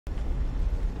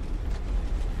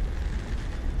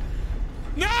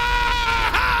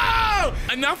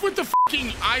enough with the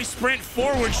fucking I sprint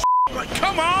forward shit. Like,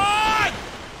 come on!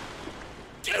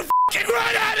 You fucking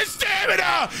run out of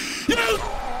stamina! You...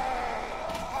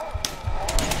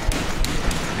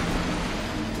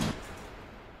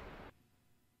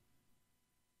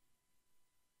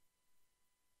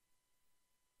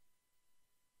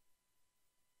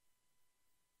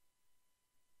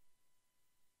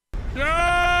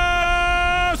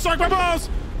 Suck my balls!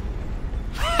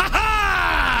 Ha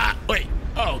ha! Wait.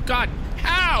 Oh God.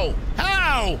 How?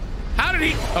 How? How did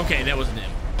he? Okay, that wasn't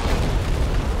him.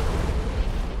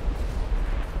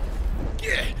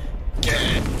 Get.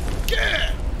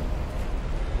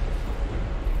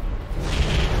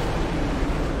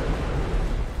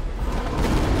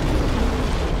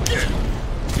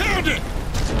 Pound it!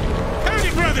 Pound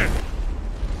it, brother!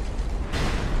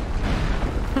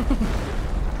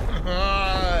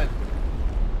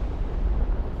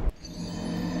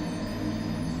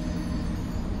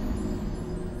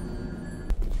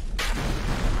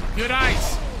 Good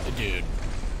eyes, dude.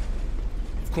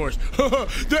 Of course.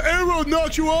 The arrow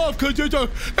knocks you off because it's a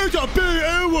big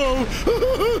arrow.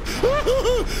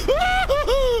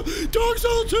 Dark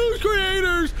Souls 2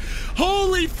 creators.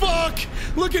 Holy fuck.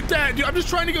 Look at that, dude. I'm just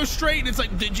trying to go straight and it's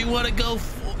like, did you want to go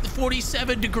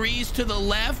 47 degrees to the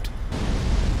left?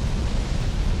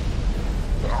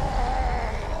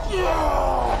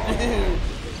 Yeah. Dude.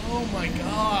 Oh my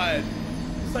God.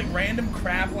 It's like random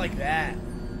crap like that.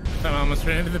 I almost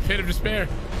ran into the pit of despair.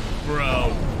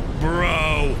 Bro.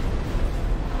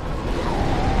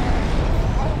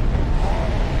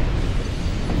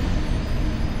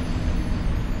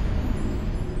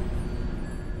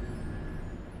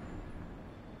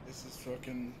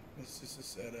 This is a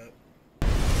setup.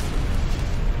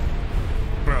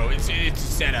 Bro, it's a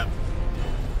setup.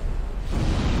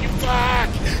 You fuck!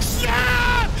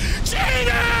 Stop!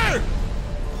 Cheater!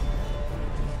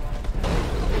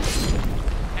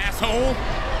 Asshole!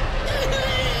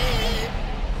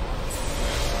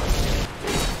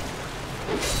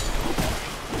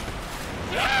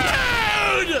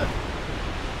 Dude!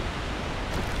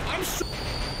 I'm so...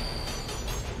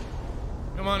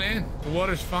 Come on in. The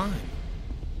water's fine.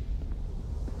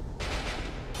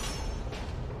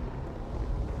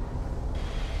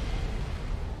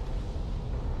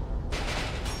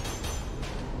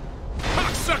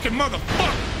 Cocksucking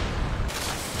motherfucker!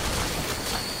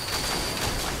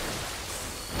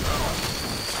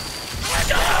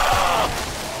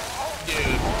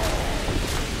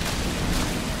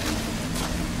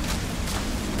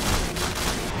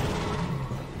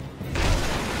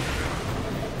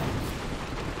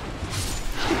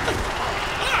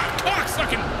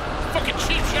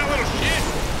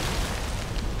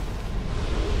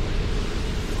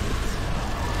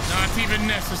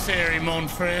 Necessary, mon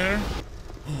frere.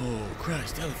 Oh,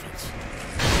 Christ, elephants.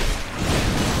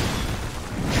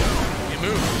 Can't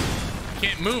move.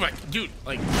 Can't move. Dude,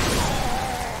 like.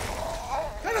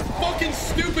 What kind of fucking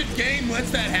stupid game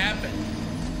lets that happen?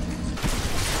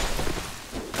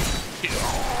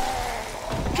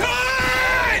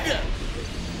 God!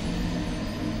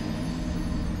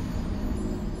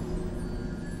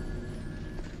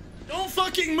 Don't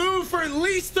fucking move for at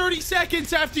least 30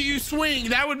 seconds after you swing.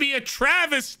 That would be a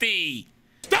travesty.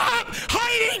 Stop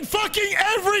hiding fucking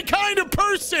every kind of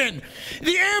person.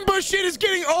 The ambush shit is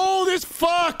getting old as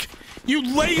fuck. You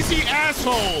lazy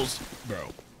assholes. Bro.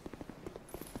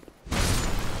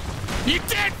 You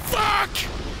dead fuck.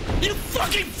 You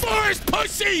fucking forest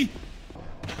pussy.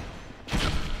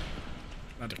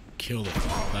 About to kill it.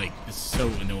 Like, it's so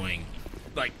annoying.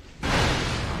 Like,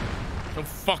 so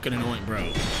fucking annoying,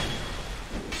 bro.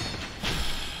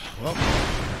 Well,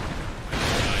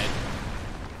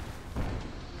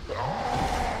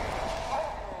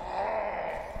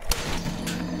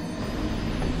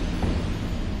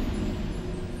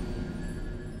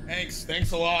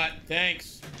 Thanks a lot.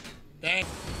 Thanks. Dude!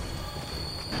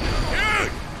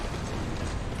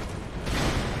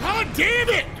 God damn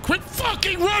it! Quit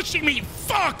fucking rushing me, you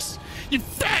fucks! You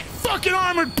fat fucking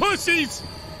armored pussies!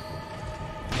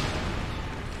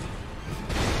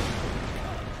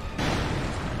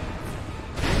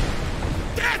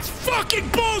 That's fucking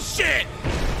bullshit!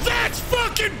 That's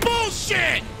fucking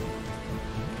bullshit!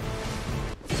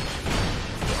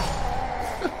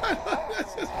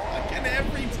 This is fucking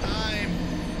every time.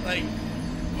 Like,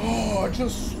 oh, I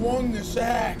just swung this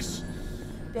axe.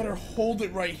 Better hold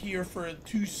it right here for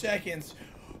 2 seconds.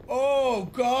 Oh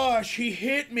gosh, he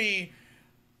hit me.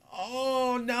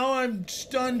 Oh, now I'm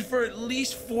stunned for at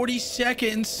least 40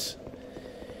 seconds.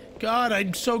 God,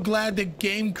 I'm so glad the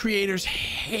game creators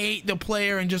hate the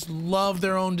player and just love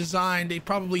their own design. They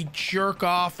probably jerk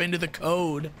off into the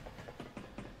code.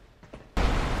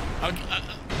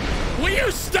 Will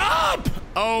you stop?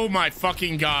 Oh my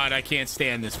fucking god, I can't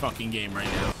stand this fucking game right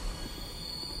now.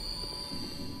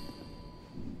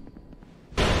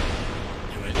 Do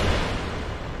it.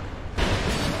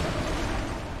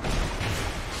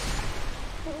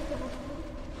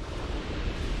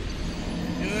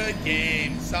 Good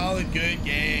game. Solid good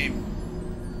game.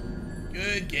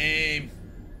 Good game.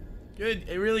 Good,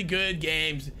 really good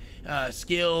games.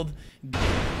 Skilled.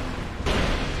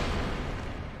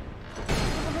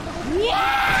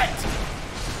 What?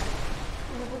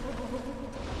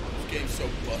 This game's so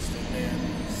busted,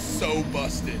 man. So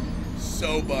busted.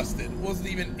 So busted. It wasn't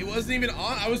even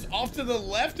on. I was off to the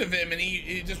left of him and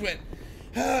he just went,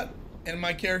 huh, and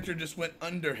my character just went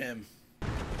under him.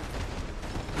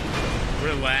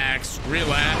 Relax,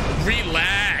 relax,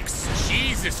 relax.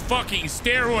 Jesus fucking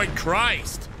steroid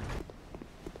Christ.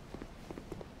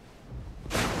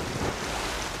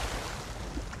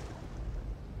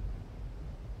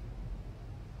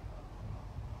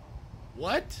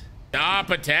 What? Stop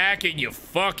attacking, you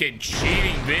fucking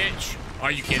cheating bitch.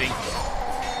 Are you kidding?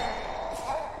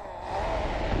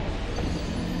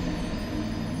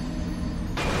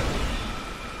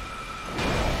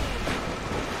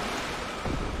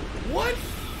 What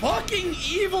fucking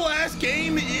evil ass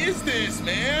game is this,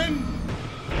 man?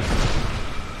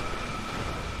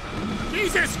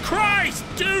 Jesus Christ,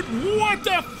 dude, what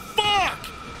the fuck?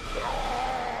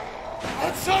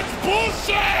 That's such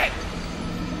bullshit!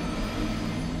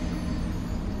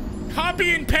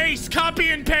 Copy and paste, copy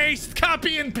and paste,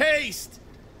 copy and paste.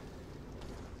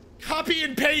 Copy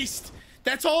and paste.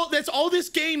 That's all this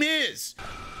game is.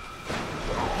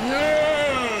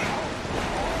 Yeah.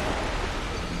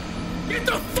 Get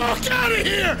the fuck out of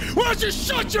here! Why don't you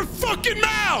shut your fucking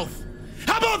mouth?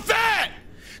 How about that?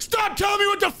 Stop telling me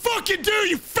what to fucking do,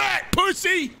 you fat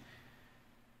pussy!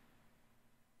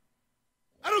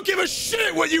 I don't give a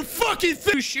shit what you fucking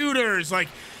think. Shooters, like,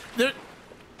 they're...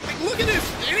 Like, look at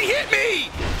this, and he hit me!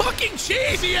 Fucking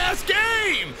cheesy ass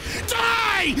game!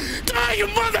 Die! Die, you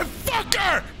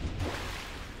motherfucker!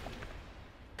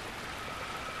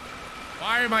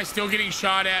 Why am I still getting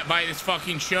shot at by this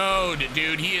fucking show,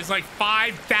 dude? He is like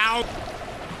 5,000.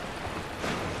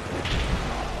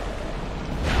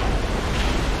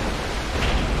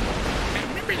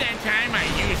 Remember that time I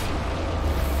used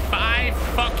 5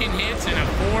 fucking hits in a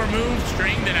 4-move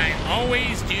string that I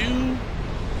always do?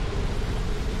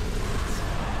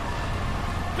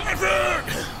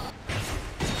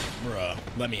 Bruh,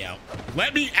 let me out.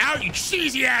 Let me out, you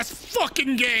cheesy ass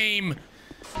fucking game!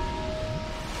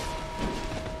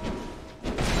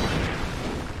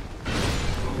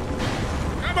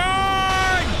 Come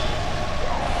on!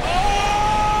 Oh!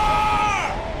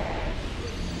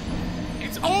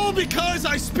 It's all because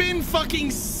I spend fucking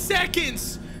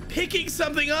seconds picking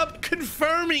something up,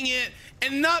 confirming it,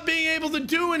 and not being able to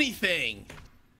do anything.